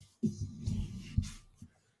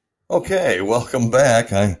Okay, welcome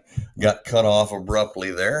back. I got cut off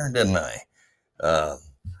abruptly there, didn't I? Uh,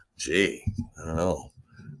 Gee, I don't know.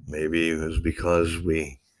 Maybe it was because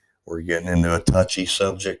we were getting into a touchy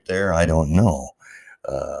subject there. I don't know.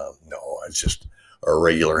 No, it's just a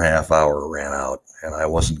regular half hour ran out, and I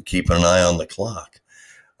wasn't keeping an eye on the clock.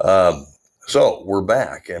 Um, so we're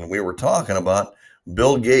back, and we were talking about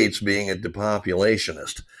Bill Gates being a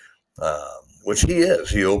depopulationist, which he is.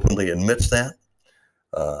 He openly admits that.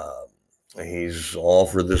 Uh, He's all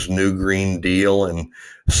for this new Green Deal and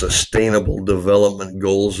sustainable development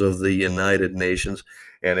goals of the United Nations.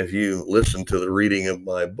 And if you listen to the reading of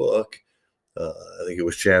my book, I think it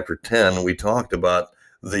was chapter 10, we talked about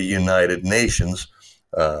the United Nations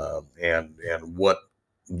and what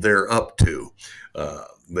they're up to.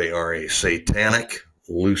 They are a satanic,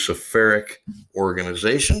 Luciferic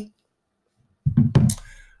organization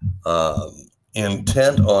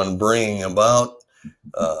intent on bringing about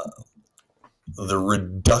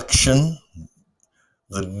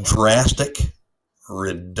the drastic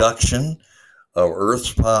reduction of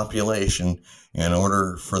Earth's population in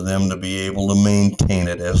order for them to be able to maintain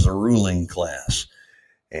it as the ruling class.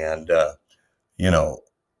 And,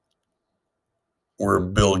 where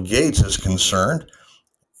Bill Gates is concerned,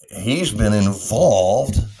 he's been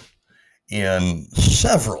involved in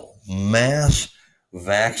several mass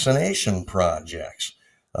vaccination projects.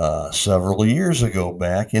 Several years ago,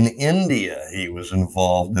 back in India, he was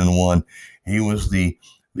involved in one. He was the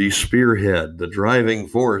spearhead, the driving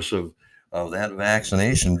force of that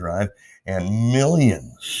vaccination drive, and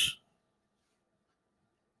millions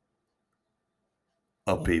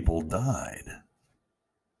of people died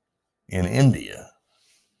in India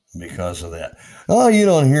because of that. Oh, you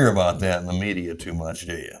don't hear about that in the media too much,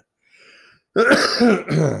 do you?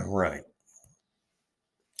 Right.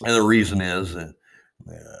 And the reason is that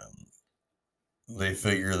they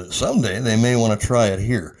figure that someday they may want to try it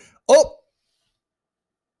here. Oh,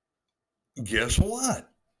 guess what?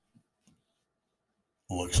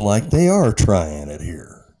 Looks like they are trying it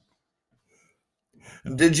here.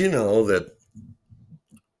 Did you know that,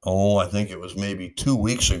 I think it was maybe 2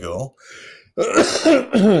 weeks ago,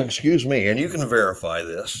 excuse me, and you can verify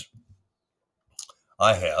this.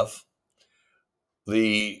 I have.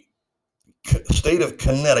 The state of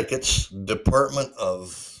Connecticut's Department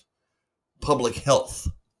of Public Health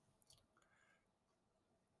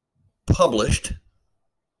published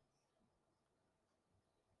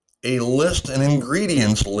a list, an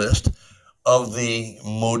ingredients list of the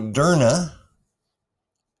Moderna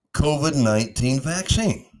COVID-19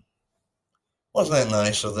 vaccine. Wasn't that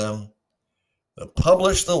nice of them? To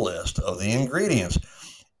publish the list of the ingredients.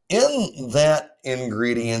 In that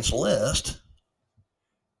ingredients list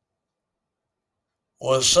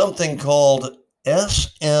was something called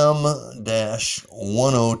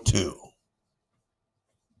SM-102.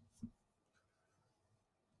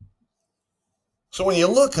 So when you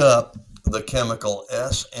look up the chemical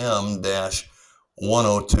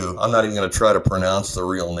SM-102, I'm not even going to try to pronounce the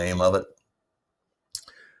real name of it.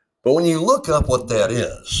 But when you look up what that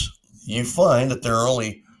is, you find that there are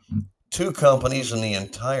only 2 companies in the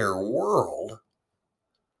entire world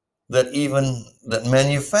that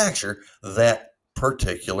manufacture that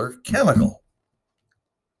particular chemical.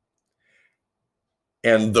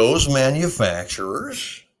 And those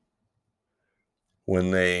manufacturers,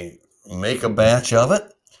 when they make a batch of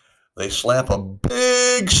it, they slap a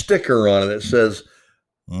big sticker on it that says,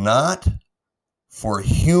 not for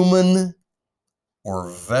human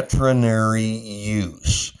or veterinary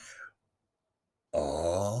use.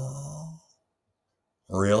 Oh,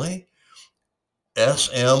 really?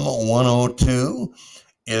 SM-102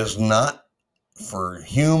 is not for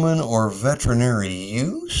human or veterinary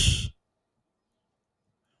use?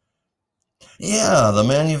 Yeah, the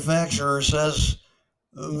manufacturer says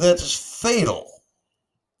that's fatal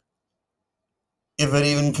if it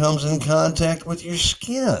even comes in contact with your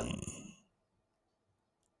skin.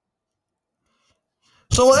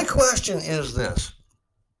 So my question is this.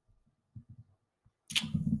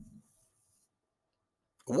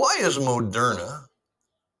 Why is Moderna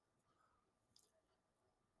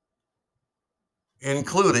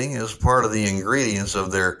including as part of the ingredients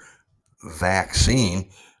of their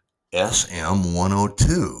vaccine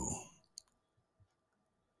SM-102?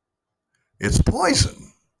 It's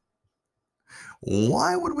poison.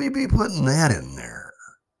 Why would we be putting that in there?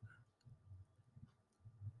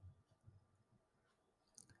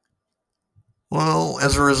 Well,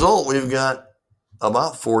 as a result, we've got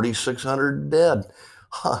about 4,600 dead.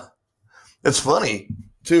 Huh. It's funny,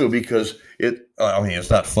 too, because it's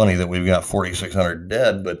not funny that we've got 4,600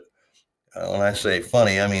 dead, but when I say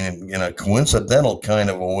funny, I mean in a coincidental kind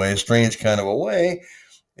of a way, strange kind of a way.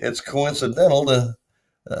 It's coincidental to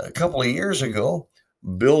a couple of years ago,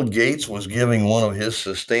 Bill Gates was giving one of his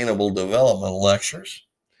sustainable development lectures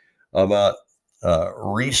about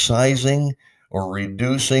resizing or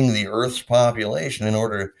reducing the Earth's population in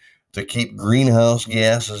order to keep greenhouse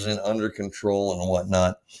gases under control and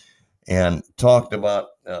whatnot, and talked about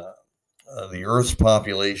the Earth's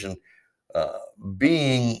population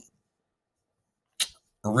being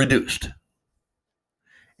reduced.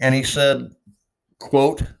 And he said,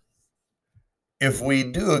 quote, if we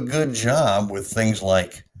do a good job with things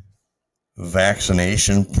like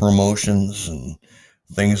vaccination promotions and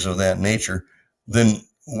things of that nature, then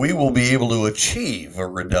we will be able to achieve a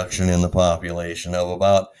reduction in the population of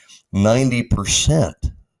about 90%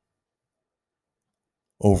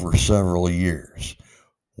 over several years.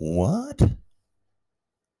 What?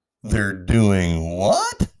 They're doing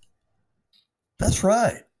what? That's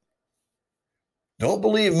right. Don't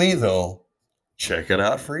believe me, though. Check it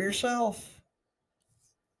out for yourself.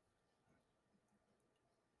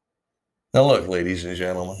 Now, look, ladies and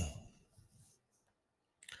gentlemen,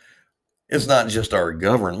 it's not just our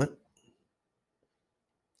government,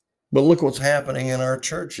 but look what's happening in our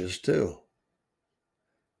churches, too.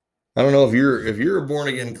 I don't know if you're a born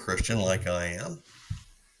again Christian like I am.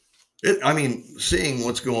 Seeing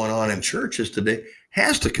what's going on in churches today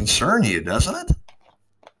has to concern you, doesn't it?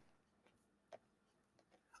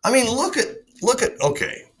 I mean, look at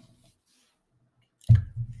okay.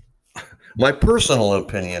 My personal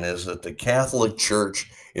opinion is that the Catholic Church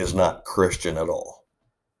is not Christian at all.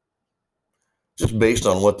 Just based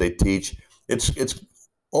on what they teach, it's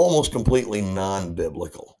almost completely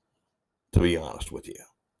non-biblical, to be honest with you.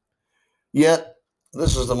 Yet,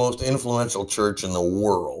 this is the most influential church in the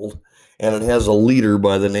world, and it has a leader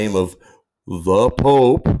by the name of the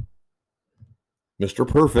Pope, Mr.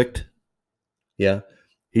 Perfect. Yeah,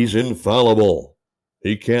 he's infallible.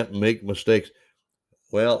 He can't make mistakes.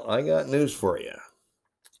 Well, I got news for you.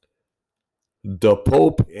 The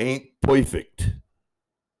Pope ain't perfect.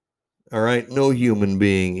 All right, no human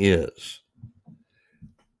being is.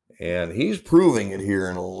 And he's proving it here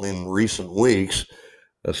in recent weeks,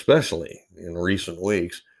 especially in recent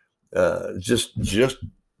weeks. Just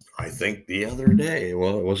I think the other day,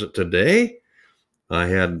 well, was it today? I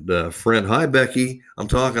had a friend, hi Becky, I'm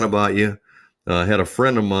talking about you. I had a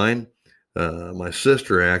friend of mine, my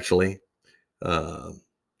sister actually,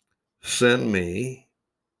 send me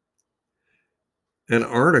an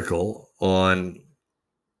article on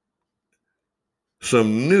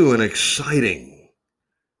some new and exciting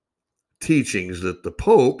teachings that the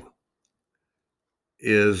Pope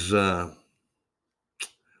is, let's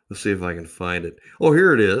see if I can find it. Oh,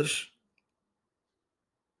 here it is.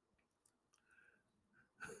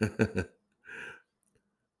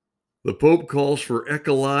 The Pope calls for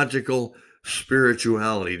ecological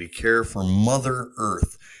spirituality to care for Mother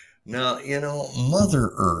Earth. Now,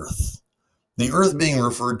 Mother Earth, the Earth being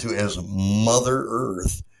referred to as Mother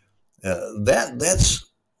Earth, that's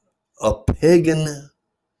a pagan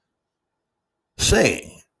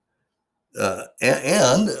saying,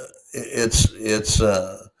 and it's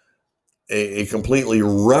a completely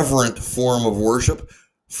reverent form of worship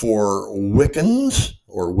for Wiccans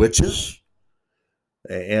or witches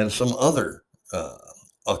and some other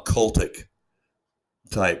occultic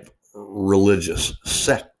type religious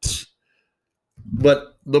sects.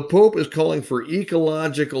 But the Pope is calling for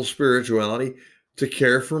ecological spirituality to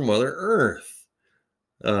care for Mother Earth.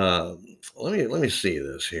 Let me see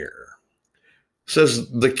this here. It says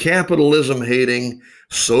the capitalism-hating,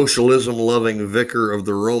 socialism-loving vicar of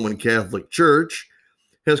the Roman Catholic Church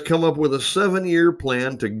has come up with a 7-year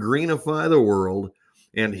plan to greenify the world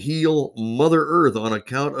and heal Mother Earth on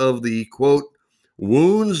account of the, quote,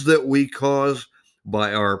 wounds that we cause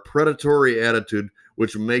by our predatory attitude,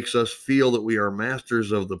 which makes us feel that we are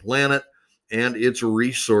masters of the planet and its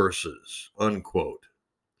resources, unquote,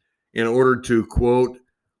 in order to, quote,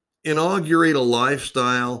 inaugurate a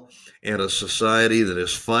lifestyle and a society that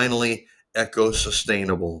is finally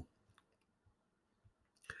eco-sustainable.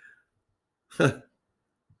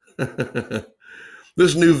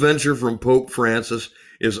 This new venture from Pope Francis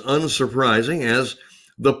is unsurprising, as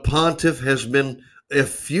the pontiff has been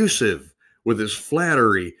effusive with his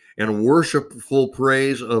flattery and worshipful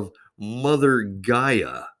praise of Mother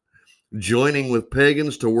Gaia, joining with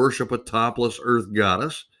pagans to worship a topless earth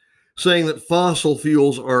goddess, saying that fossil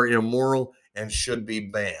fuels are immoral and should be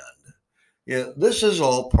banned. Yeah, this is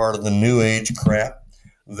all part of the New Age crap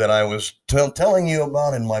that I was telling you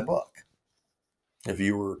about in my book, if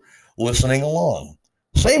you were listening along.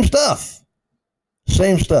 Same stuff.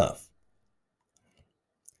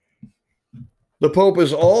 The Pope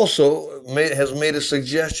has made a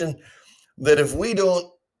suggestion that if we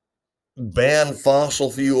don't ban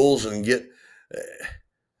fossil fuels and get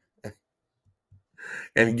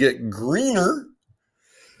greener,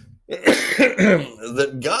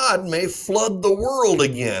 that God may flood the world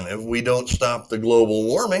again if we don't stop the global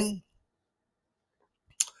warming.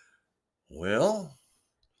 Well,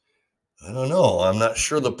 I don't know. I'm not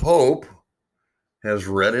sure the Pope has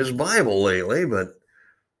read his Bible lately, but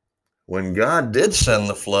when God did send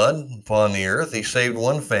the flood upon the earth, he saved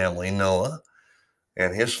one family, Noah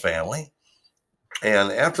and his family.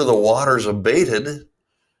 And after the waters abated,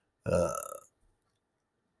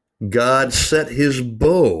 God set his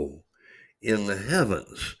bow in the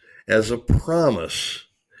heavens as a promise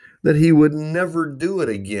that he would never do it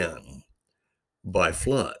again by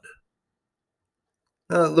flood.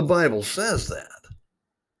 The Bible says that.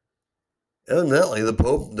 Evidently, the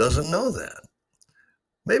Pope doesn't know that.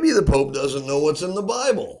 Maybe the Pope doesn't know what's in the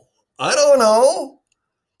Bible. I don't know.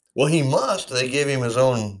 Well, he must. They gave him his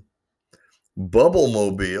own bubble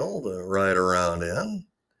mobile to ride around in.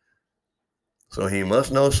 So he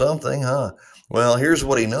must know something, huh? Well, here's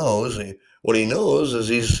what he knows. What he knows is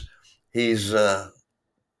he's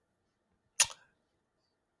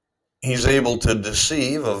able to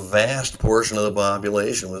deceive a vast portion of the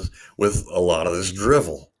population with a lot of this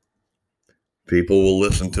drivel. People will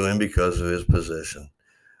listen to him because of his position.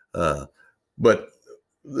 But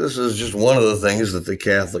this is just one of the things that the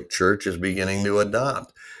Catholic Church is beginning to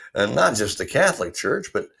adopt. And not just the Catholic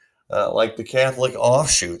Church, but like the Catholic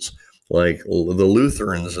offshoots, like the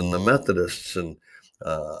Lutherans and the Methodists and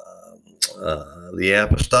the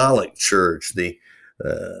Apostolic Church.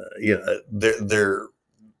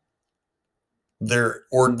 They're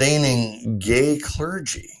ordaining gay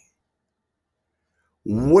clergy.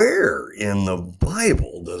 Where in the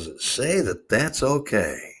Bible does it say that that's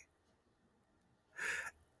okay?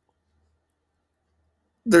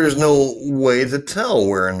 There's no way to tell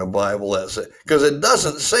where in the Bible that's it, because it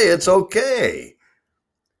doesn't say it's okay.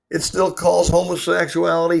 It still calls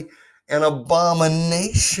homosexuality an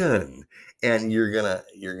abomination. And you're gonna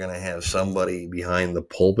have somebody behind the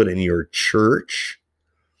pulpit in your church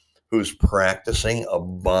who's practicing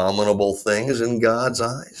abominable things in God's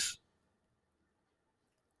eyes?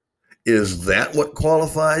 Is that what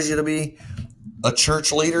qualifies you to be a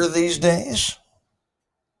church leader these days?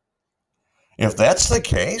 If that's the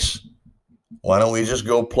case, why don't we just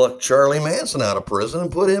go pluck Charlie Manson out of prison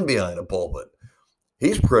and put him behind a pulpit?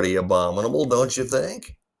 He's pretty abominable, don't you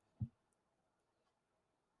think?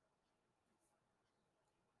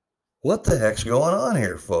 What the heck's going on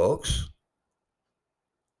here, folks?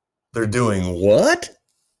 They're doing what?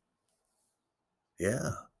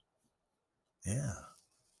 Yeah.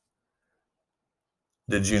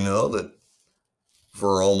 Did you know that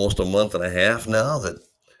for almost a month and a half now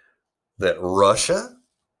that Russia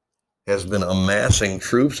has been amassing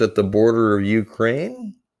troops at the border of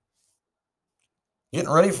Ukraine? Getting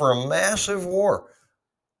ready for a massive war.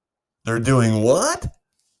 They're doing what?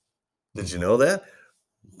 Did you know that?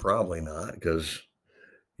 Probably not, because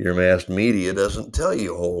your mass media doesn't tell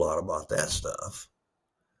you a whole lot about that stuff.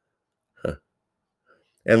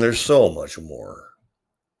 And there's so much more.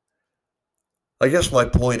 I guess my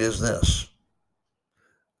point is this,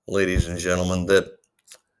 ladies and gentlemen, that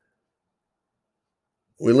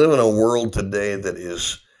we live in a world today that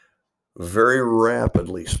is very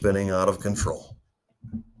rapidly spinning out of control.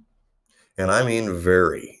 And I mean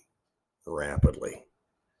very rapidly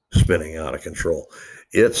spinning out of control.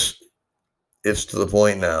 It's to the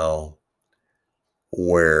point now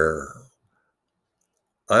where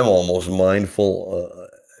I'm almost mindful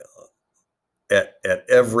in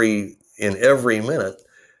every minute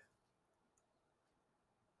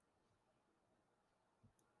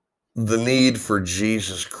the need for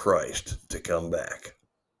Jesus Christ to come back,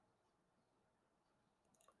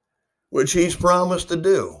 which he's promised to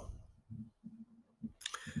do.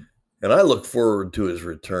 And I look forward to his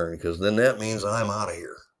return, because then that means I'm out of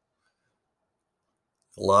here.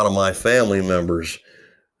 A lot of my family members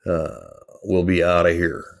will be out of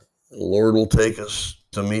here. The Lord will take us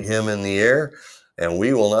to meet him in the air, and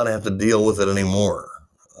we will not have to deal with it anymore.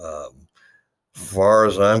 As far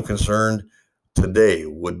as I'm concerned, today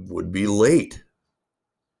would be late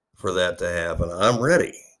for that to happen. I'm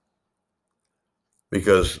ready,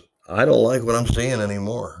 because I don't like what I'm seeing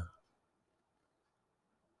anymore.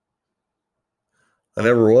 I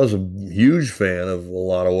never was a huge fan of a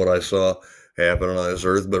lot of what I saw happening on this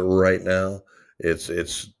earth, but right now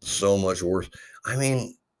it's so much worse. I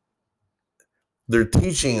mean, they're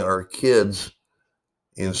teaching our kids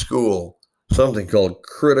in school something called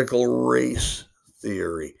critical race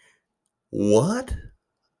theory. What?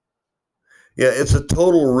 Yeah, it's a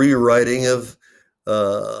total rewriting of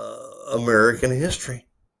American history,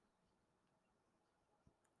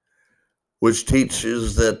 which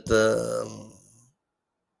teaches that,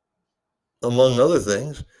 among other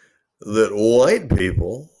things, that white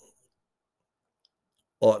people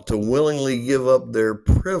ought to willingly give up their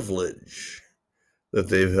privilege that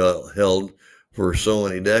they've held for so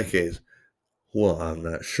many decades. Well, I'm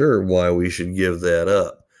not sure why we should give that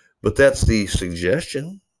up, but that's the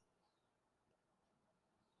suggestion.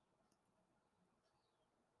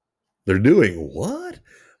 They're doing what?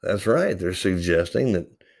 That's right. They're suggesting that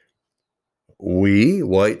we,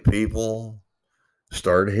 white people,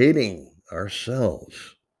 start hating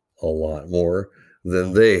ourselves a lot more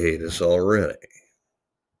than they hate us already.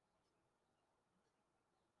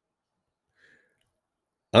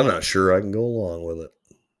 I'm not sure I can go along with it.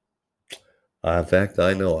 In fact,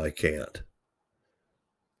 I know I can't.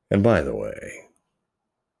 And by the way,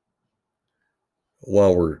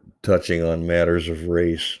 while we're touching on matters of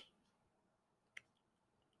race,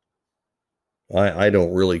 I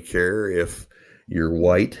don't really care if you're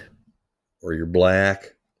white or you're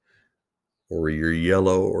black or you're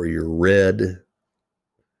yellow or you're red.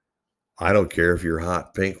 I don't care if you're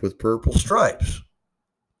hot pink with purple stripes.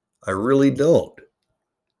 I really don't.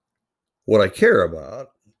 What I care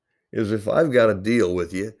about is if I've got to deal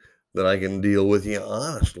with you, that I can deal with you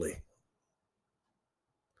honestly.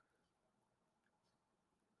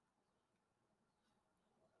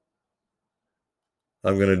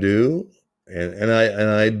 I'm going to do, and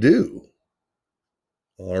I do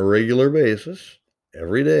on a regular basis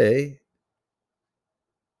every day.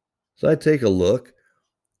 So I take a look,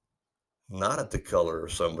 not at the color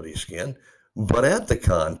of somebody's skin, but at the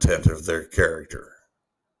content of their character.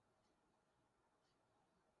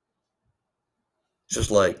 Just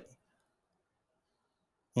like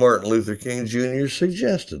Martin Luther King Jr.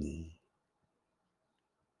 suggested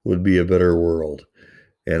would be a better world.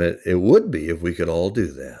 And it would be if we could all do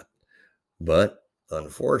that. But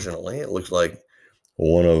unfortunately, it looks like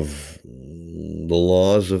one of the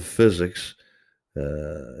laws of physics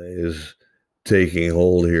is taking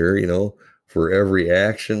hold here. You know, for every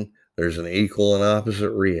action, there's an equal and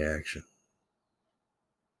opposite reaction.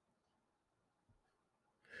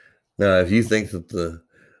 Now, if you think that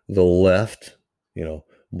the left, you know,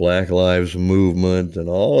 Black Lives Movement and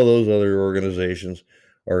all of those other organizations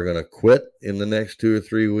are going to quit in the next 2 or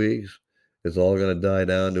 3 weeks, it's all going to die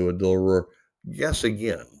down to a dull roar. Guess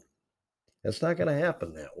again. That's not going to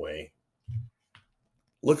happen that way.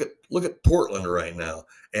 Look at Portland right now,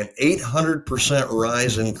 an 800%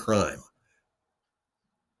 rise in crime.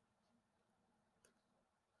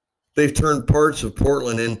 They've turned parts of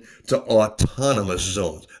Portland into autonomous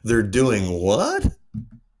zones. They're doing what?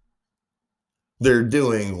 They're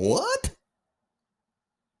doing what?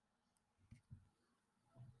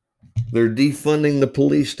 They're defunding the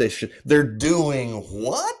police station. They're doing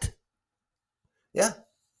what? Yeah,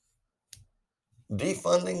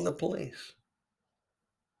 defunding the police.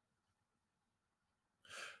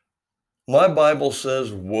 My Bible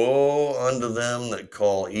says, woe unto them that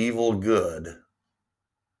call evil good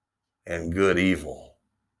and good evil.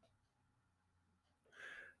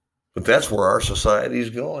 But that's where our society's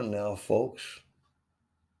going now, folks.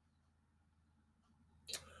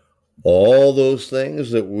 All those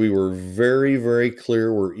things that we were very, very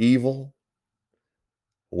clear were evil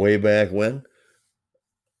way back when,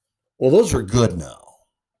 well, those are good now.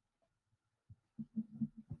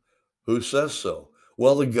 Who says so?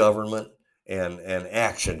 Well, the government and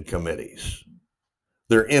action committees.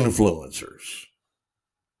 They're influencers.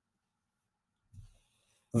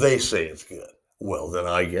 They say it's good. Well, then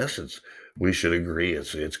I guess we should agree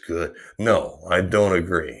it's good. No, I don't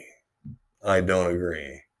agree. I don't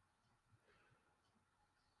agree.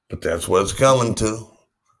 But that's what it's coming to.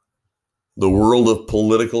 The world of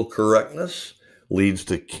political correctness leads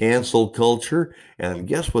to cancel culture, and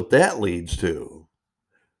guess what that leads to?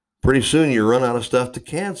 Pretty soon you run out of stuff to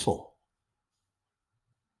cancel.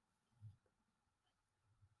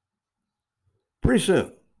 Pretty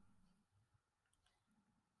soon.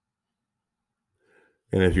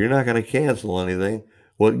 And if you're not going to cancel anything,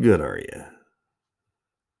 what good are you?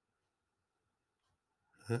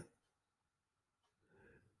 Huh?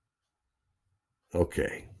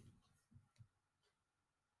 Okay.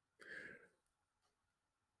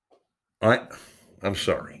 I'm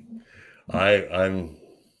sorry. I'm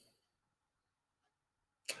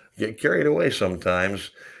get carried away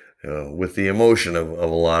sometimes with the emotion of a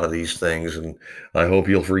lot of these things, and I hope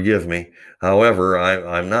you'll forgive me. However,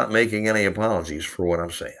 I'm not making any apologies for what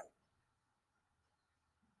I'm saying.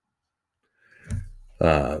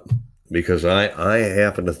 Uh, because I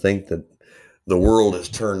happen to think that the world is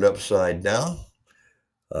turned upside down.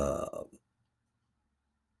 Uh,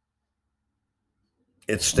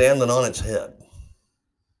 it's standing on its head.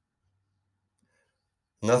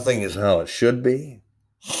 Nothing is how it should be.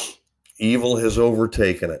 Evil has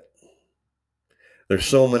overtaken it. There's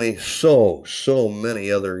so many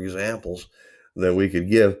other examples that we could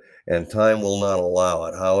give, and time will not allow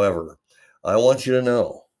it. However, I want you to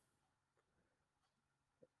know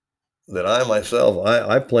that I myself,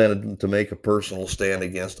 I planted to make a personal stand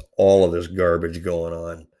against all of this garbage going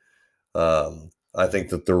on. I think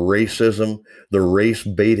that the racism, the race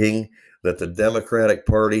baiting that the Democratic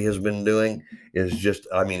Party has been doing is just,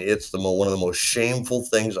 I mean, it's one of the most shameful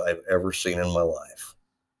things I've ever seen in my life.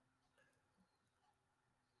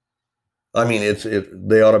 I mean,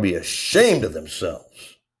 they ought to be ashamed of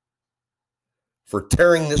themselves for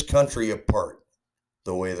tearing this country apart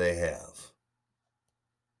the way they have.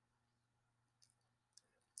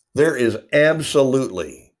 There is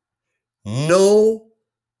absolutely no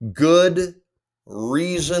good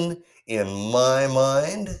reason in my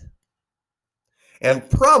mind, and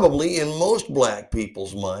probably in most black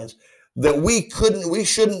people's minds, that we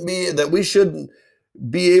shouldn't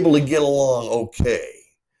be able to get along okay.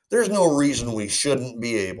 There's no reason we shouldn't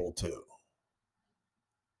be able to.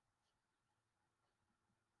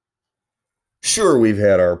 Sure, we've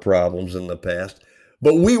had our problems in the past,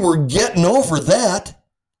 but we were getting over that.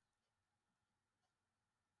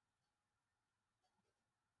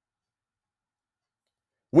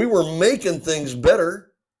 We were making things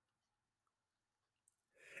better.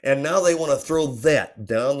 And now they want to throw that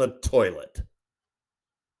down the toilet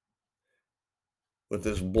with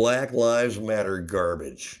this Black Lives Matter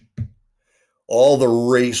garbage. All the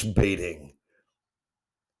race baiting.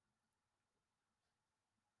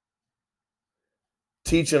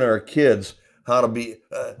 Teaching our kids how to be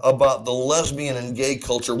about the lesbian and gay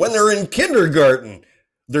culture when they're in kindergarten.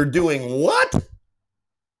 They're doing what?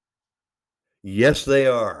 Yes, they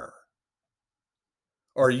are.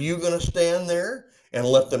 Are you going to stand there and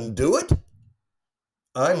let them do it?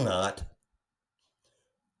 I'm not.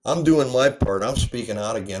 I'm doing my part. I'm speaking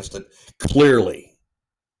out against it clearly.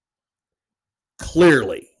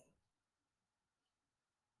 Clearly.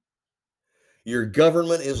 Your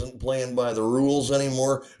government isn't playing by the rules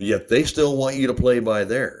anymore, yet they still want you to play by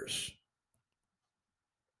theirs.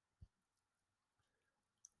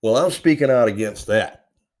 Well, I'm speaking out against that.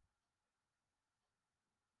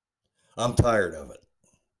 I'm tired of it.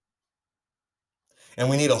 And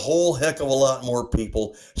we need a whole heck of a lot more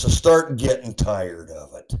people to start getting tired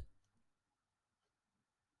of it.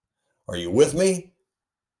 Are you with me?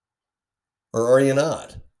 Or are you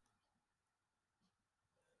not?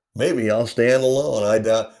 Maybe I'll stand alone. I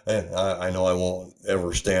doubt, and I know I won't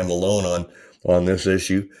ever stand alone on this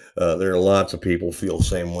issue. There are lots of people feel the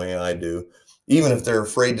same way I do, even if they're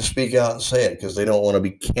afraid to speak out and say it because they don't want to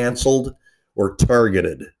be canceled or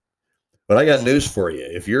targeted. But I got news for you.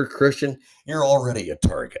 If you're a Christian, you're already a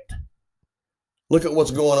target. Look at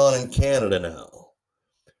what's going on in Canada now.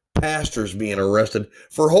 Pastors being arrested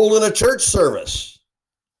for holding a church service.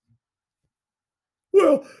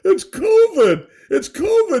 Well, it's COVID. It's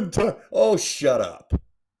COVID time. Oh, shut up.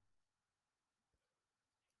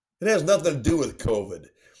 It has nothing to do with COVID.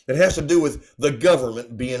 It has to do with the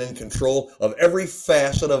government being in control of every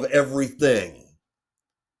facet of everything.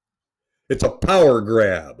 It's a power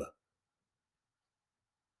grab.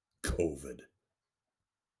 COVID.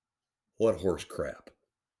 What horse crap.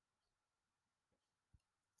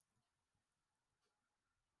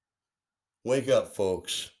 Wake up,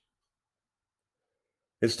 folks.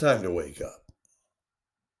 It's time to wake up.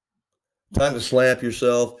 Time to slap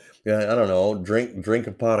yourself. I don't know, drink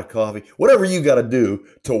a pot of coffee. Whatever you got to do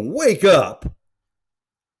to wake up.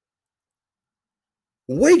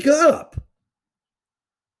 Wake up.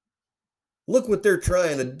 Look what they're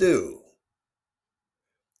trying to do.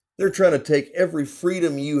 They're trying to take every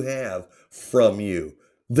freedom you have from you.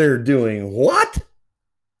 They're doing what?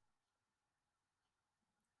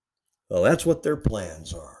 Well, that's what their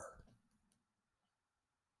plans are.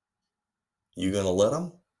 You going to let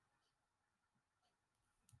them?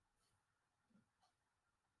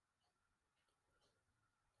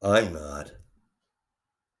 I'm not.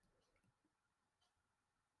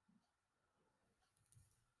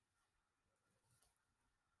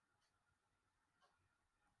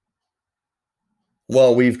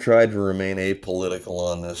 Well, we've tried to remain apolitical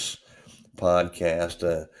on this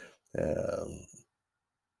podcast.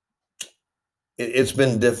 It's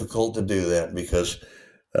been difficult to do that because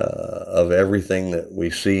of everything that we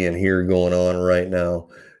see and hear going on right now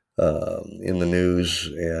in the news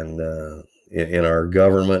and in our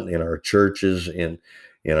government, in our churches, in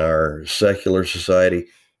our secular society.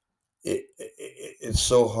 It's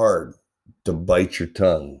so hard to bite your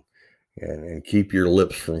tongue and keep your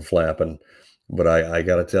lips from flapping. But I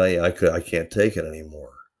got to tell you, I can't take it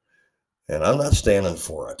anymore. And I'm not standing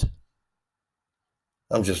for it.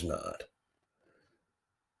 I'm just not.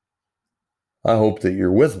 I hope that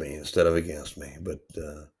you're with me instead of against me, but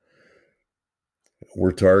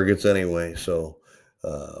we're targets anyway. So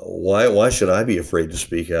why should I be afraid to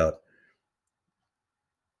speak out?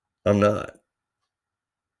 I'm not.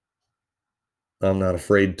 I'm not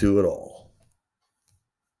afraid to at all.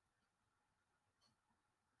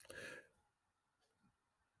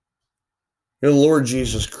 The Lord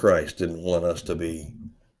Jesus Christ didn't want us to be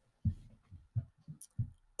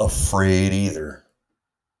afraid either.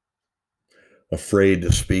 Afraid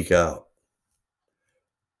to speak out.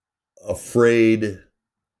 Afraid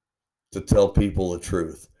to tell people the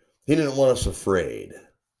truth. He didn't want us afraid.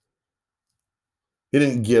 He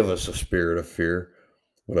didn't give us a spirit of fear,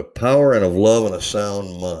 but a power and of love and a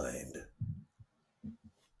sound mind.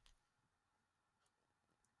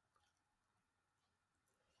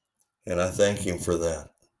 And I thank him for that.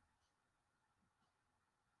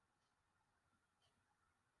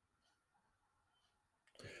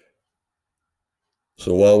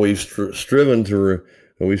 So while we've striven to,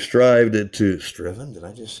 we've strived to, striven? Did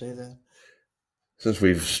I just say that? Since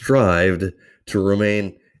we've strived to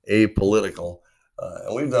remain apolitical,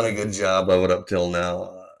 and we've done a good job of it up till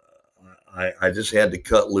now. I just had to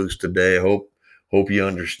cut loose today. Hope you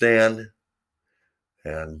understand,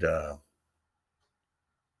 and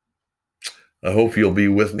I hope you'll be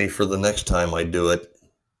with me for the next time I do it.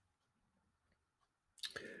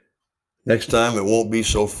 Next time it won't be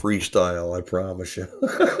so freestyle, I promise you.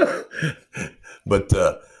 But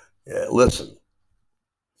yeah, listen,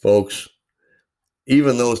 folks,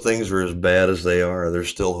 even those things are as bad as they are, there's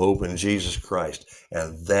still hope in Jesus Christ.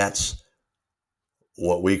 And that's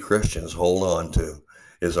what we Christians hold on to,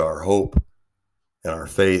 is our hope and our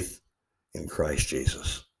faith in Christ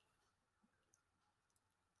Jesus.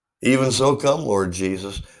 Even so, come, Lord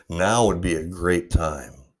Jesus. Now would be a great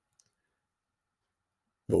time.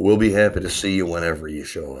 But we'll be happy to see you whenever you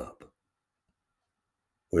show up.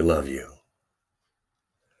 We love you.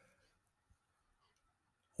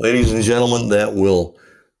 Ladies and gentlemen, that will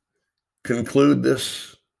conclude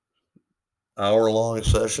this hour-long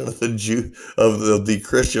session of the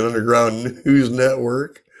Christian Underground News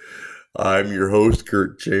Network. I'm your host,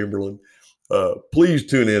 Kurt Chamberlain. Please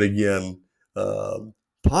tune in again,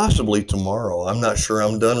 possibly tomorrow. I'm not sure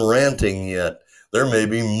I'm done ranting yet. There may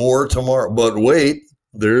be more tomorrow, but wait,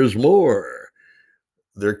 there's more.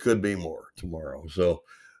 There could be more tomorrow. So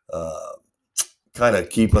kind of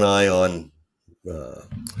keep an eye on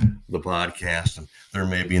the podcast, and there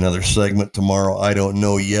may be another segment tomorrow. I don't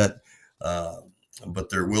know yet, but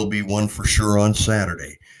there will be one for sure on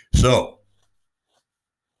Saturday. So,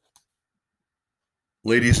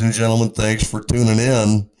 ladies and gentlemen, thanks for tuning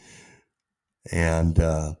in, and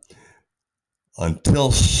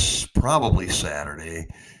until probably Saturday,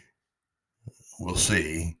 we'll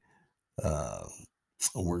see.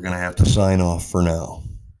 We're going to have to sign off for now.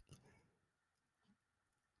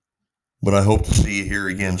 But I hope to see you here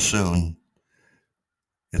again soon.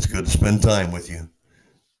 It's good to spend time with you.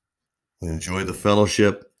 We enjoy the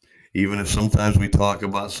fellowship, even if sometimes we talk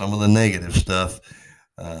about some of the negative stuff.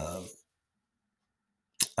 I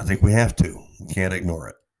think we have to. We can't ignore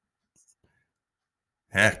it.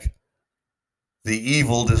 Heck, the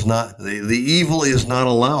evil is not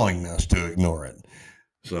allowing us to ignore it.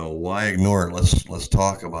 So why ignore it? Let's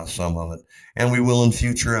talk about some of it, and we will in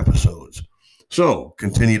future episodes. So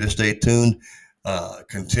continue to stay tuned.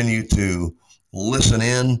 Continue to listen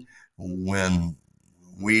in when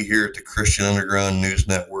we here at the Christian Underground News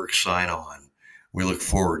Network sign on. We look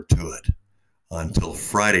forward to it. Until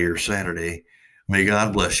Friday or Saturday, may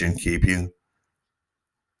God bless you and keep you.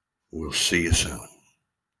 We'll see you soon.